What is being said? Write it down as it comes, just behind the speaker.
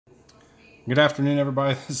Good afternoon,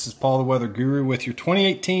 everybody. This is Paul the Weather Guru with your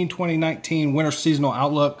 2018-2019 winter seasonal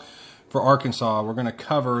outlook for Arkansas. We're going to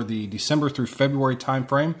cover the December through February time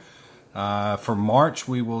frame. For March,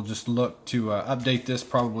 we will just look to update this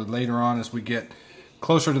probably later on as we get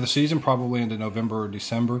closer to the season, probably into November or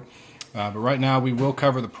December. But right now, we will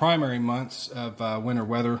cover the primary months of winter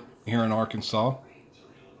weather here in Arkansas.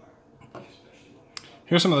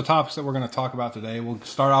 Here's some of the topics that we're going to talk about today. We'll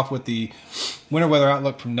start off with the winter weather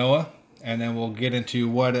outlook from NOAA, and then we'll get into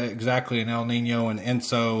what exactly an El Nino and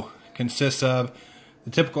ENSO consists of,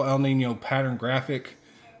 the typical El Nino pattern graphic.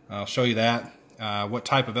 I'll show you that, what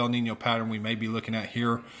type of El Nino pattern we may be looking at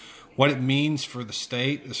here, what it means for the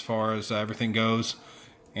state as far as everything goes,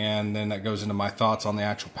 and then that goes into my thoughts on the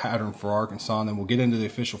actual pattern for Arkansas, and then we'll get into the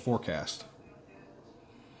official forecast.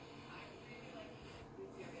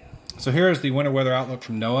 So here is the winter weather outlook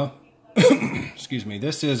from NOAA. Excuse me.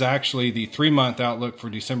 This is actually the 3-month outlook for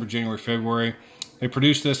December, January, February. They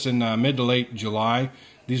produced this in mid to late July.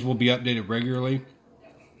 These will be updated regularly.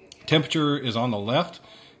 Temperature is on the left.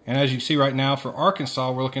 And as you can see right now for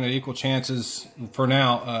Arkansas, we're looking at equal chances for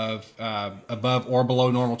now of above or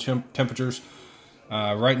below normal temperatures.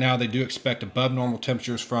 Right now they do expect above normal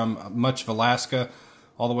temperatures from much of Alaska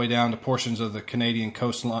all the way down to portions of the Canadian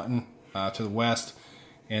coastline to the west.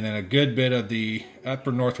 And then a good bit of the upper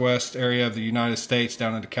northwest area of the United States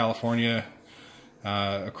down into California,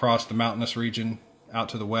 across the mountainous region out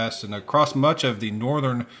to the west, and across much of the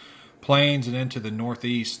northern plains and into the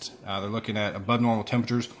northeast. They're looking at above normal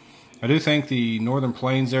temperatures. I do think the northern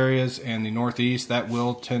plains areas and the northeast, that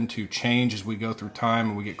will tend to change as we go through time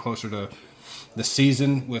and we get closer to the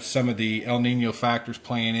season, with some of the El Nino factors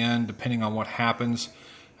playing in depending on what happens.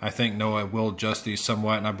 I think NOAA will adjust these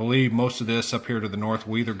somewhat, and I believe most of this up here to the north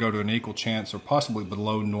will either go to an equal chance or possibly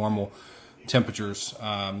below normal temperatures.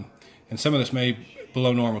 And some of this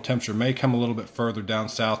below normal temperature may come a little bit further down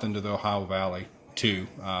south into the Ohio Valley too,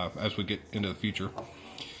 as we get into the future.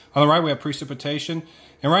 On the right, we have precipitation,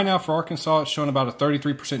 and right now for Arkansas, it's showing about a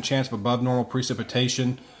 33% chance of above normal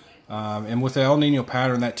precipitation. And with the El Nino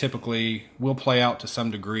pattern, that typically will play out to some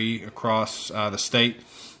degree across the state.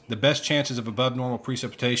 The best chances of above normal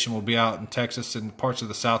precipitation will be out in Texas and parts of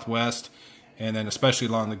the Southwest, and then especially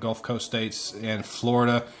along the Gulf Coast states and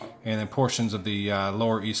Florida, and then portions of the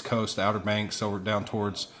lower East Coast, the Outer Banks, over down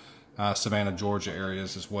towards Savannah, Georgia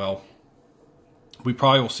areas as well. We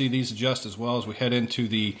probably will see these adjust as well as we head into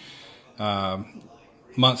the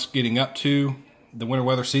months getting up to the winter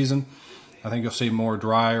weather season. I think you'll see more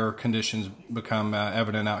drier conditions become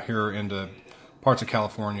evident out here into parts of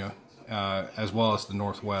California, as well as the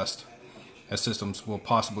Northwest, as systems will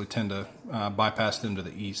possibly tend to bypass them to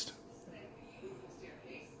the east.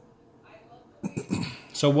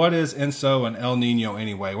 So what is ENSO and El Nino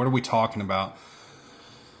anyway? What are we talking about?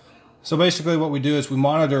 So basically what we do is we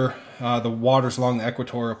monitor the waters along the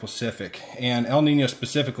equatorial Pacific, and El Nino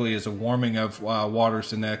specifically is a warming of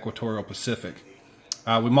waters in the equatorial Pacific.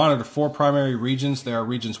 We monitor 4 primary regions. There are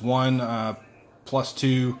regions 1, plus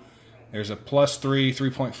 2, there's a plus 3,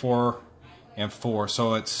 3.4, and 4.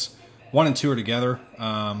 So it's 1 and 2 are together.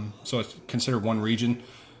 So it's considered one region.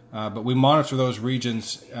 But we monitor those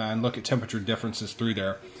regions and look at temperature differences through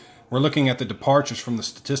there. We're looking at the departures from the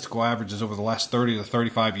statistical averages over the last 30 to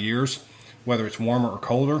 35 years, whether it's warmer or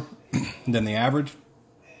colder than the average.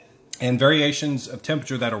 And variations of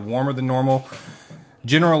temperature that are warmer than normal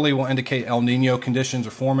generally will indicate El Nino conditions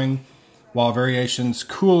are forming, while variations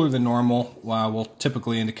cooler than normal will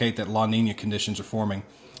typically indicate that La Nina conditions are forming.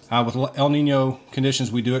 With El Nino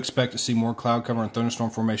conditions, we do expect to see more cloud cover and thunderstorm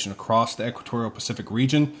formation across the equatorial Pacific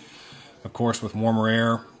region. Of course, with warmer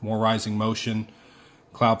air, more rising motion,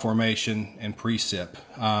 cloud formation, and precip.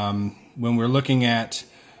 When we're looking at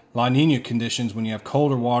La Nina conditions, when you have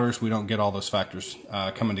colder waters, we don't get all those factors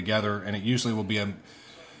coming together, and it usually will be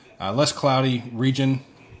a less cloudy region,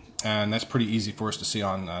 and that's pretty easy for us to see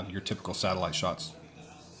on your typical satellite shots.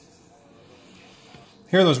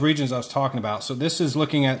 Here are those regions I was talking about. So this is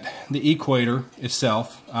looking at the equator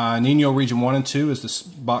itself. Nino region 1 and 2 is this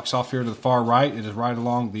box off here to the far right. It is right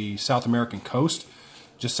along the South American coast,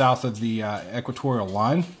 just south of the equatorial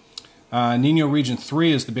line. Nino region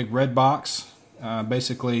 3 is the big red box.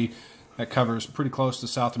 Basically, that covers pretty close to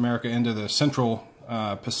South America into the central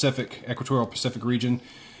Pacific, equatorial Pacific region.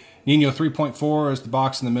 Nino 3.4 is the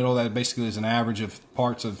box in the middle. That basically is an average of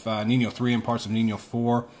parts of Nino 3 and parts of Nino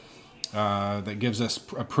 4. That gives us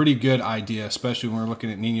a pretty good idea, especially when we're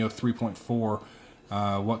looking at Nino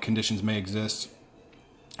 3.4, what conditions may exist.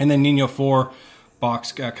 And then Nino 4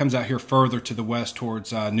 box comes out here further to the west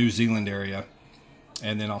towards New Zealand area,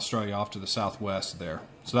 and then Australia off to the southwest there.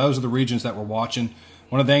 So those are the regions that we're watching.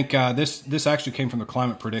 I want to thank this actually came from the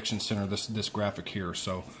Climate Prediction Center. This graphic here,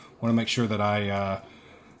 so I want to make sure that I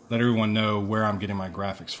let everyone know where I'm getting my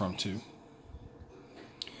graphics from too.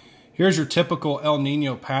 Here's your typical El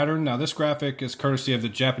Nino pattern. Now this graphic is courtesy of the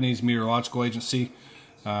Japanese Meteorological Agency.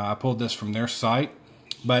 I pulled this from their site.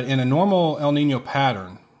 But in a normal El Nino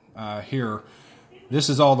pattern here, this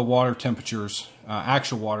is all the water temperatures,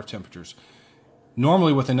 actual water temperatures.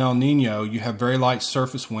 Normally with an El Nino, you have very light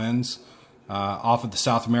surface winds off of the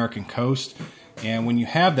South American coast. And when you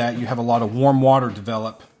have that, you have a lot of warm water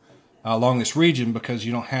develop along this region because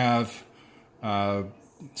you don't have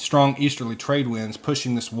strong easterly trade winds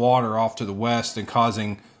pushing this water off to the west and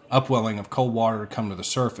causing upwelling of cold water to come to the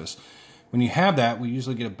surface. When you have that, we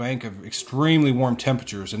usually get a bank of extremely warm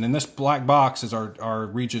temperatures. And in this black box is our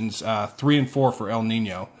regions 3 and 4 for El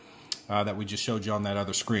Nino that we just showed you on that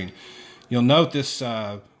other screen. You'll note this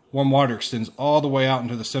warm water extends all the way out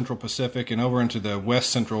into the central Pacific and over into the west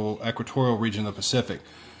central equatorial region of the Pacific.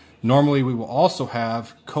 Normally we will also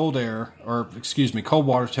have cold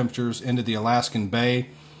water temperatures into the Alaskan Bay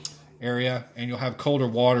area, and you'll have colder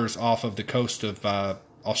waters off of the coast of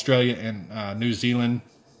Australia and New Zealand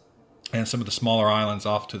and some of the smaller islands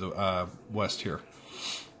off to the west here.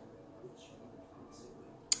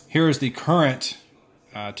 Here is the current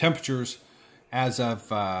temperatures as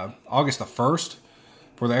of August the 1st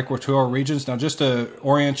for the equatorial regions. Now just to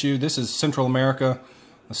orient you, this is Central America,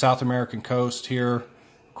 the South American coast here.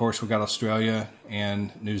 Of course, we've got Australia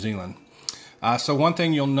and New Zealand. So one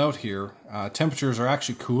thing you'll note here, temperatures are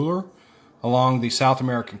actually cooler along the South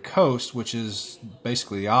American coast, which is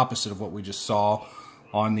basically the opposite of what we just saw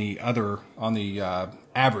on the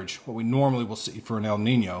average, what we normally will see for an El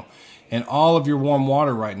Nino. And all of your warm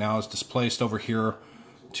water right now is displaced over here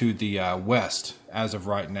to the west as of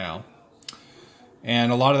right now.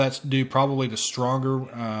 And a lot of that's due probably to stronger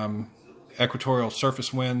equatorial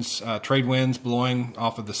surface winds, trade winds blowing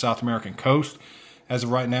off of the South American coast as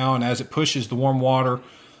of right now. And as it pushes the warm water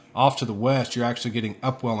off to the west, you're actually getting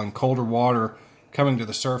upwelling colder water coming to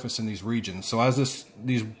the surface in these regions. So as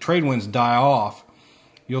these trade winds die off,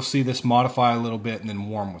 you'll see this modify a little bit and then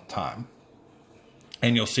warm with time.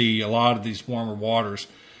 And you'll see a lot of these warmer waters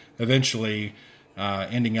eventually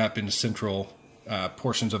ending up in the central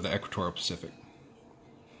portions of the equatorial Pacific.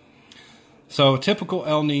 So typical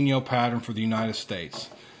El Nino pattern for the United States.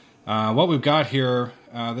 What we've got here,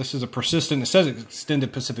 this is a persistent, it says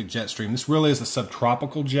extended Pacific jet stream. This really is a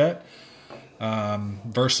subtropical jet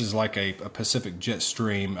versus like a Pacific jet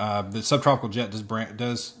stream. The subtropical jet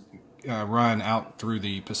does run out through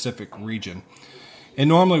the Pacific region. And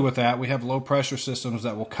normally with that, we have low pressure systems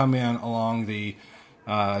that will come in along the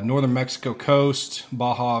northern Mexico coast,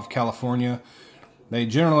 Baja of California. They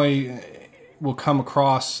generally will come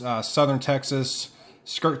across southern Texas,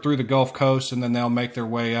 skirt through the Gulf Coast, and then they'll make their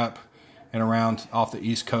way up and around off the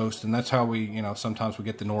East Coast. And that's how we, sometimes we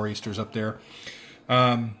get the nor'easters up there.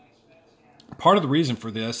 Part of the reason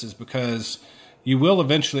for this is because you will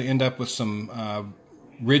eventually end up with some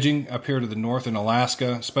ridging up here to the north in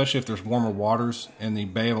Alaska, especially if there's warmer waters in the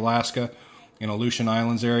Bay of Alaska and Aleutian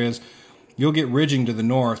Islands areas. You'll get ridging to the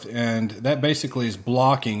north, and that basically is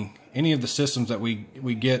blocking any of the systems that we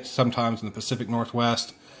get sometimes in the Pacific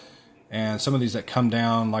Northwest, and some of these that come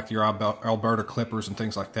down like your Alberta Clippers and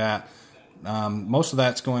things like that. Most of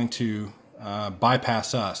that's going to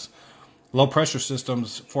bypass us. Low pressure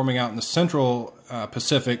systems forming out in the central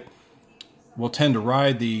Pacific will tend to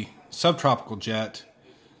ride the subtropical jet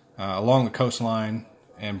along the coastline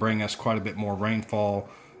and bring us quite a bit more rainfall,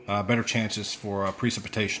 better chances for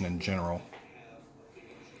precipitation in general.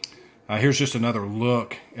 Here's just another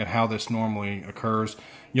look at how this normally occurs.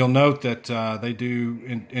 You'll note that they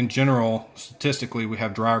do, in general, statistically, we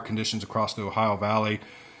have drier conditions across the Ohio Valley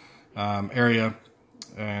area,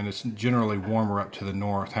 and it's generally warmer up to the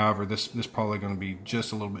north. However, this is probably going to be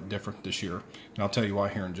just a little bit different this year, and I'll tell you why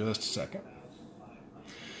here in just a second.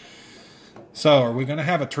 So, are we going to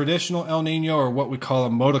have a traditional El Nino or what we call a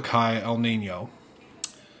Molokai El Nino?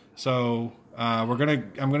 So, I'm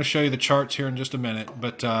going to show you the charts here in just a minute,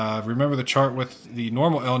 but remember the chart with the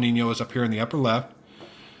normal El Nino is up here in the upper left.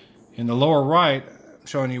 In the lower right, I'm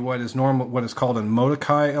showing you what is called a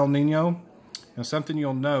Molokai El Nino. And something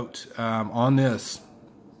you'll note on this,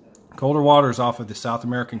 colder water is off of the South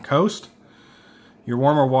American coast. Your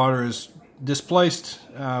warmer water is displaced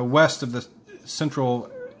west of the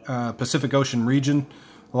central Pacific Ocean region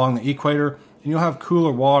along the equator, and you'll have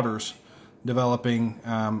cooler waters developing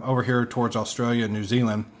over here towards Australia and New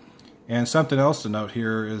Zealand. And something else to note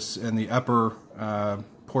here is in the upper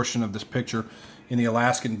portion of this picture, in the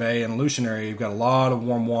Alaskan Bay and Aleutian area, you've got a lot of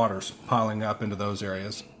warm waters piling up into those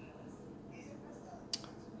areas.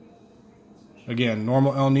 Again,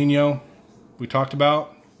 normal El Nino, we talked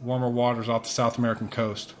about, warmer waters off the South American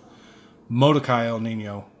coast. Molokai El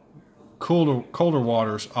Nino, colder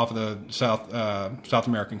waters off of the South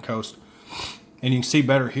American coast. And you can see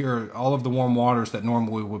better here, all of the warm waters that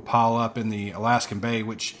normally would pile up in the Alaskan Bay,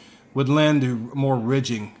 which would lend to more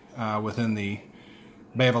ridging within the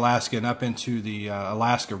Bay of Alaska and up into the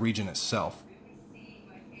Alaska region itself.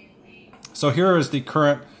 So here is the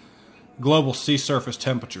current global sea surface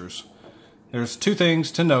temperatures. There's two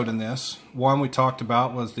things to note in this. One we talked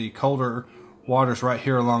about was the colder waters right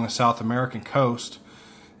here along the South American coast.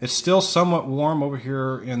 It's still somewhat warm over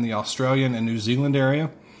here in the Australian and New Zealand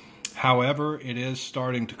area. However, it is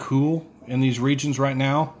starting to cool in these regions right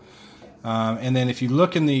now. And then if you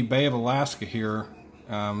look in the Bay of Alaska here,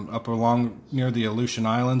 up along near the Aleutian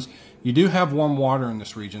Islands, you do have warm water in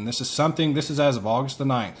this region. This is as of August the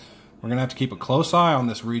 9th. We're going to have to keep a close eye on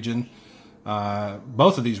this region,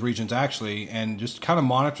 both of these regions actually, and just kind of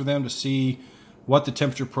monitor them to see what the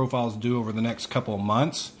temperature profiles do over the next couple of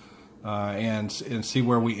months, and see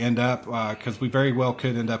where we end up, because we very well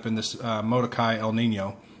could end up in this Molokai El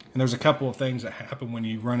Nino. And there's a couple of things that happen when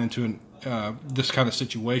you run into this kind of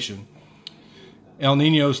situation. El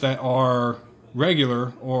Ninos that are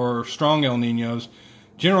regular or strong El Ninos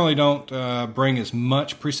generally don't bring as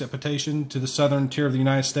much precipitation to the southern tier of the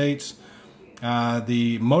United States.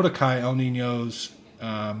 The Molokai El Ninos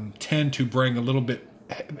tend to bring a little bit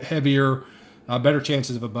heavier, better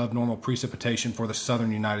chances of above normal precipitation for the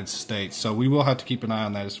southern United States. So we will have to keep an eye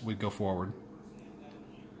on that as we go forward.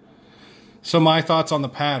 So my thoughts on the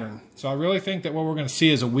pattern. So I really think that what we're going to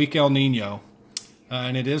see is a weak El Nino,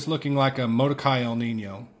 and it is looking like a Molokai El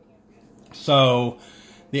Nino. So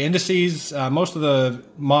the indices, most of the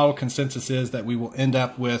model consensus is that we will end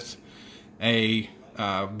up with a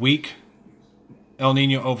weak El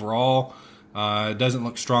Nino overall. It doesn't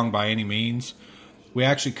look strong by any means. We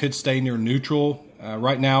actually could stay near neutral.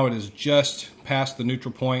 Right now it is just past the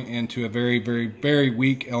neutral point into a very, very, very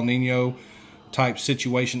weak El Nino type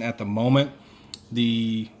situation at the moment.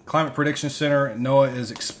 The Climate Prediction Center at NOAA is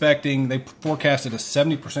expecting, they forecasted a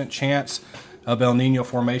 70% chance of El Nino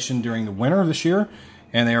formation during the winter this year,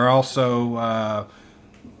 and they are also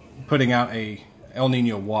putting out a El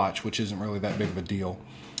Nino watch, which isn't really that big of a deal.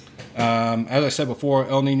 As I said before,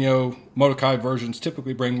 El Nino Molokai versions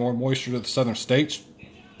typically bring more moisture to the southern states,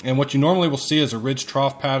 and what you normally will see is a ridge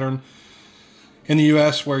trough pattern in the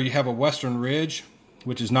U.S. where you have a western ridge,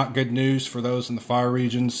 which is not good news for those in the fire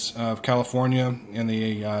regions of California and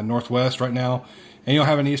the Northwest right now, and you'll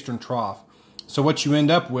have an eastern trough. So what you end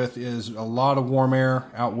up with is a lot of warm air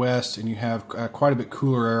out west, and you have quite a bit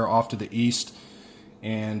cooler air off to the east,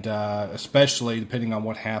 and especially depending on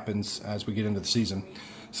what happens as we get into the season.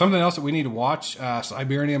 Something else that we need to watch,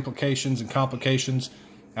 Siberian implications and complications.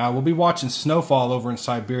 We'll be watching snowfall over in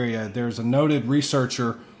Siberia. There's a noted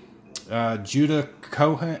researcher, Judah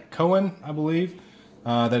Cohen, I believe,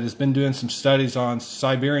 that has been doing some studies on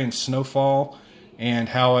Siberian snowfall and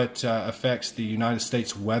how it affects the United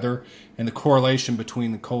States weather and the correlation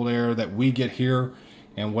between the cold air that we get here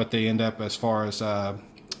and what they end up as far as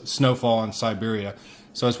snowfall in Siberia.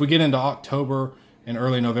 So as we get into October and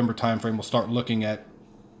early November timeframe, we'll start looking at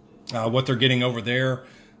what they're getting over there,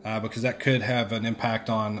 because that could have an impact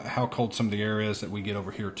on how cold some of the air is that we get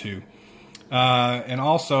over here too. And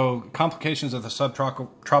also complications of the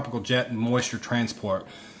subtropical jet and moisture transport.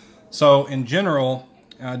 So in general,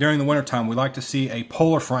 during the wintertime, we like to see a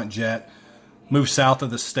polar front jet move south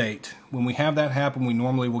of the state. When we have that happen, we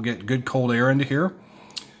normally will get good cold air into here.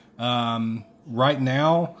 Right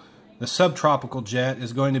now, the subtropical jet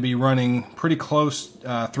is going to be running pretty close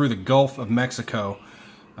through the Gulf of Mexico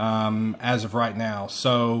as of right now.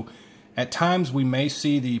 So at times we may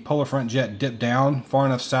see the polar front jet dip down far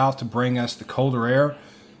enough south to bring us the colder air.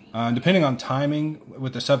 Depending on timing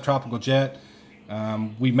with the subtropical jet,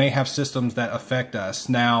 we may have systems that affect us.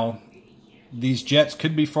 Now, these jets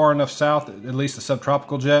could be far enough south, at least the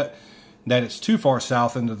subtropical jet, that it's too far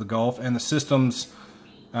south into the Gulf, and the systems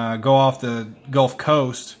go off the Gulf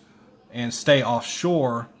Coast and stay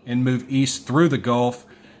offshore and move east through the Gulf,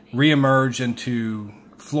 reemerge into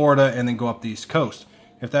Florida, and then go up the East Coast.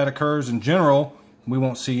 If that occurs in general, we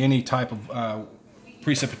won't see any type of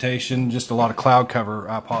precipitation, just a lot of cloud cover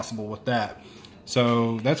possible with that.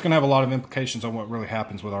 So that's going to have a lot of implications on what really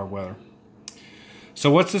happens with our weather.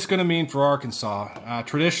 So what's this going to mean for Arkansas?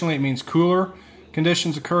 Traditionally, it means cooler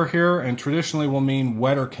conditions occur here, and traditionally will mean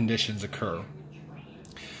wetter conditions occur.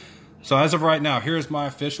 So as of right now, here's my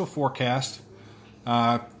official forecast,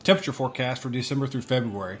 temperature forecast for December through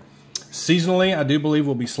February. Seasonally, I do believe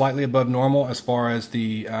we'll be slightly above normal as far as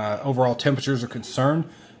the overall temperatures are concerned.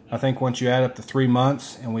 I think once you add up the 3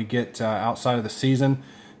 months and we get outside of the season,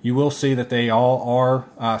 you will see that they all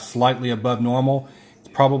are slightly above normal. It's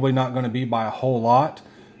probably not going to be by a whole lot.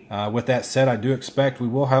 With that said, I do expect we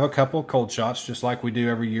will have a couple of cold shots, just like we do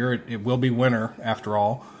every year. It will be winter after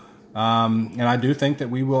all. And I do think that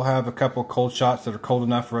we will have a couple of cold shots that are cold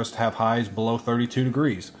enough for us to have highs below 32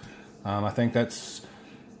 degrees. I think that's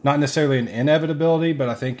not necessarily an inevitability, but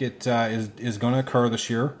I think it is going to occur this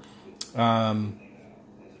year.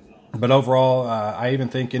 But overall, I even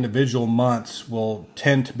think individual months will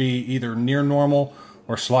tend to be either near normal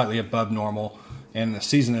or slightly above normal, and the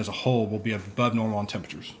season as a whole will be above normal on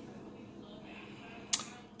temperatures.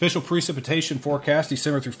 Official precipitation forecast,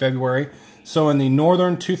 December through February. So in the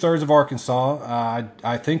northern 2/3 of Arkansas,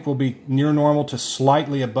 I think we'll be near normal to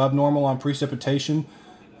slightly above normal on precipitation.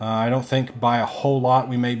 I don't think by a whole lot.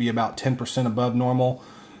 We may be about 10% above normal,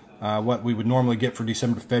 what we would normally get for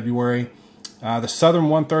December to February. The southern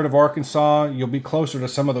 1/3 of Arkansas, you'll be closer to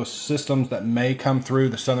some of those systems that may come through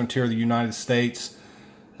the southern tier of the United States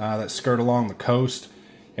that skirt along the coast.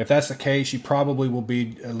 If that's the case, you probably will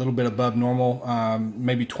be a little bit above normal,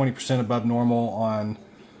 maybe 20% above normal on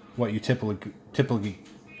what you typically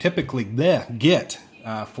get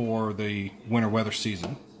for the winter weather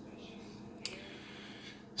season.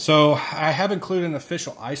 So I have included an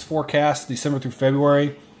official ice forecast December through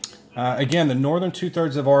February. Again, the northern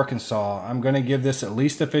 2/3 of Arkansas, I'm going to give this at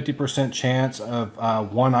least a 50% chance of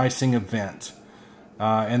one icing event.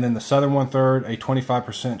 And then the southern 1/3, a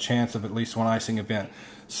 25% chance of at least one icing event.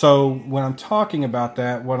 So when I'm talking about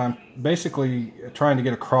that, what I'm basically trying to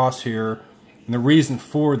get across here, and the reason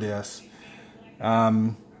for this,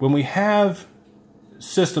 when we have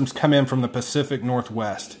systems come in from the Pacific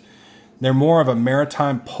Northwest, they're more of a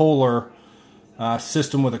maritime polar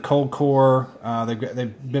system with a cold core.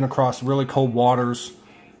 They've been across really cold waters,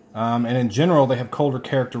 and in general they have colder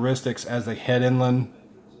characteristics as they head inland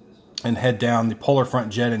and head down the polar front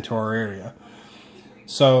jet into our area.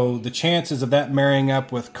 So the chances of that marrying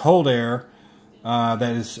up with cold air that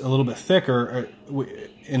is a little bit thicker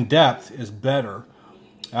in depth is better.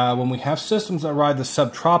 When we have systems that ride the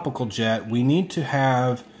subtropical jet, we need to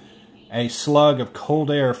have a slug of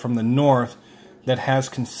cold air from the north that has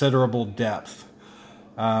considerable depth.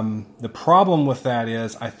 The problem with that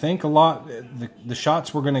is, I think a lot, the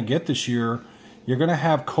shots we're going to get this year, you're going to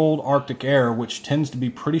have cold Arctic air, which tends to be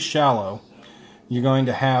pretty shallow. You're going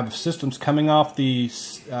to have systems coming off the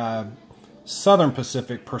southern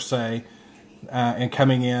Pacific, per se, and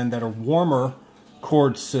coming in that are warmer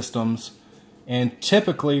chord systems. And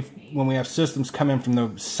typically, when we have systems coming from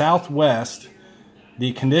the southwest,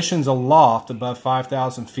 the conditions aloft above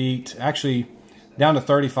 5,000 feet, actually down to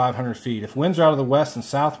 3,500 feet. If winds are out of the west and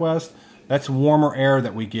southwest, that's warmer air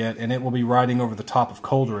that we get, and it will be riding over the top of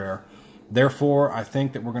colder air. Therefore, I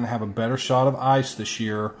think that we're going to have a better shot of ice this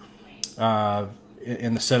year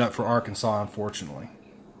in the setup for Arkansas, unfortunately.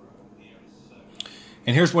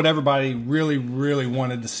 And here's what everybody really, really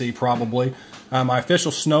wanted to see, probably. My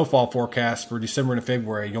official snowfall forecast for December and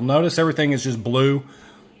February. You'll notice everything is just blue.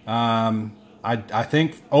 I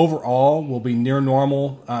think overall will be near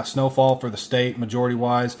normal snowfall for the state,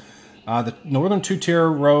 majority-wise. The northern 2-tier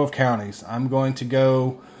row of counties, I'm going to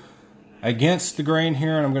go against the grain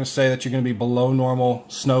here, and I'm going to say that you're going to be below normal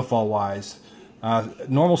snowfall-wise.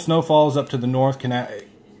 Normal snowfalls up to the north can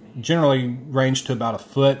generally range to about a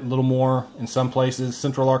foot, a little more in some places.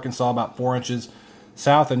 Central Arkansas, about 4 inches.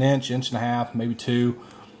 South, an inch, inch and a half, maybe 2.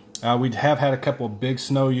 We have had a couple of big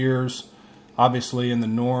snow years, obviously, in the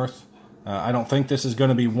north. I don't think this is going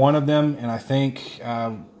to be one of them, and I think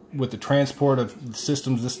with the transport of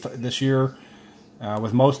systems this year,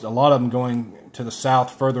 with a lot of them going to the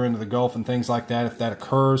south, further into the Gulf and things like that, if that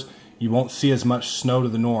occurs, you won't see as much snow to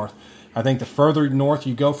the north. I think the further north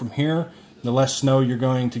you go from here, the less snow you're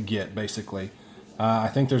going to get, basically. I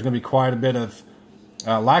think there's going to be quite a bit of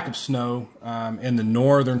lack of snow in the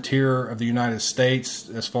northern tier of the United States,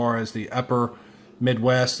 as far as the upper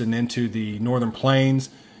Midwest and into the northern plains.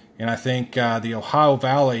 And I think the Ohio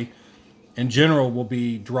Valley in general will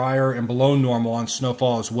be drier and below normal on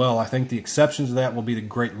snowfall as well. I think the exceptions to that will be the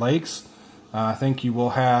Great Lakes. I think you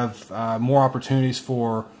will have more opportunities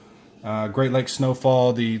for Great Lakes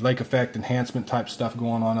snowfall, the lake effect enhancement type stuff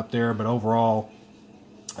going on up there. But overall,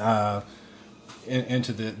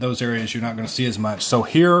 into those areas, you're not going to see as much. So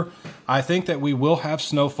here, I think that we will have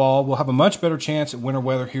snowfall. We'll have a much better chance at winter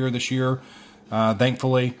weather here this year,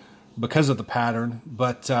 thankfully, because of the pattern.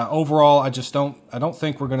 But overall, I don't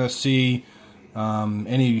think we're going to see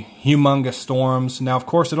any humongous storms. Now, of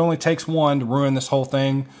course, it only takes one to ruin this whole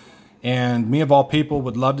thing, and me of all people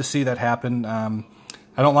would love to see that happen.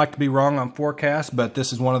 I don't like to be wrong on forecasts, but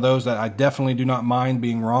this is one of those that I definitely do not mind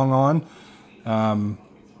being wrong on.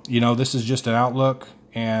 You know, this is just an outlook,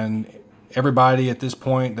 and everybody at this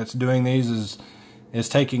point that's doing these is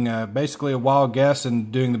taking basically a wild guess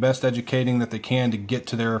and doing the best educating that they can to get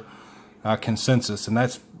to their consensus. And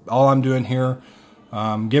that's all I'm doing here.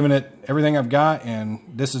 Giving it everything I've got, and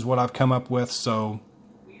this is what I've come up with. So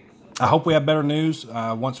I hope we have better news.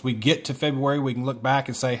 Once we get to February, we can look back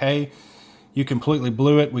and say, hey, you completely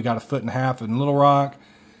blew it. We got 1.5 feet in Little Rock.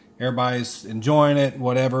 Everybody's enjoying it,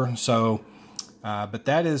 whatever. So, but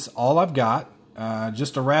that is all I've got.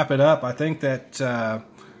 Just to wrap it up, I think that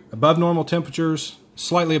above normal temperatures,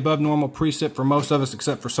 slightly above normal precip for most of us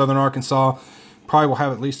except for southern Arkansas. Probably will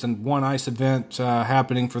have at least one ice event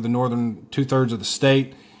happening for the northern 2/3 of the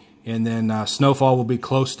state, and then snowfall will be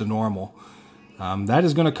close to normal. That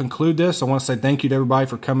is going to conclude this. I want to say thank you to everybody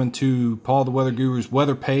for coming to Paul the Weather Guru's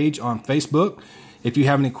weather page on Facebook. If you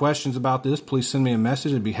have any questions about this, please send me a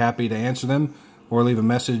message. I'd be happy to answer them, or leave a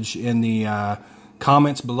message in the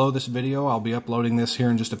comments below this video. I'll be uploading this here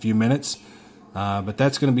in just a few minutes. But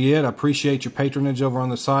that's going to be it. I appreciate your patronage over on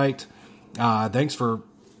the site. Thanks for,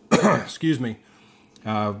 excuse me,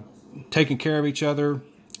 taking care of each other,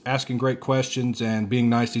 asking great questions, and being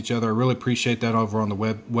nice to each other. I really appreciate that over on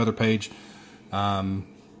the weather page.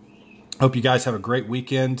 Hope you guys have a great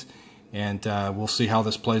weekend, and we'll see how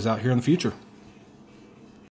this plays out here in the future.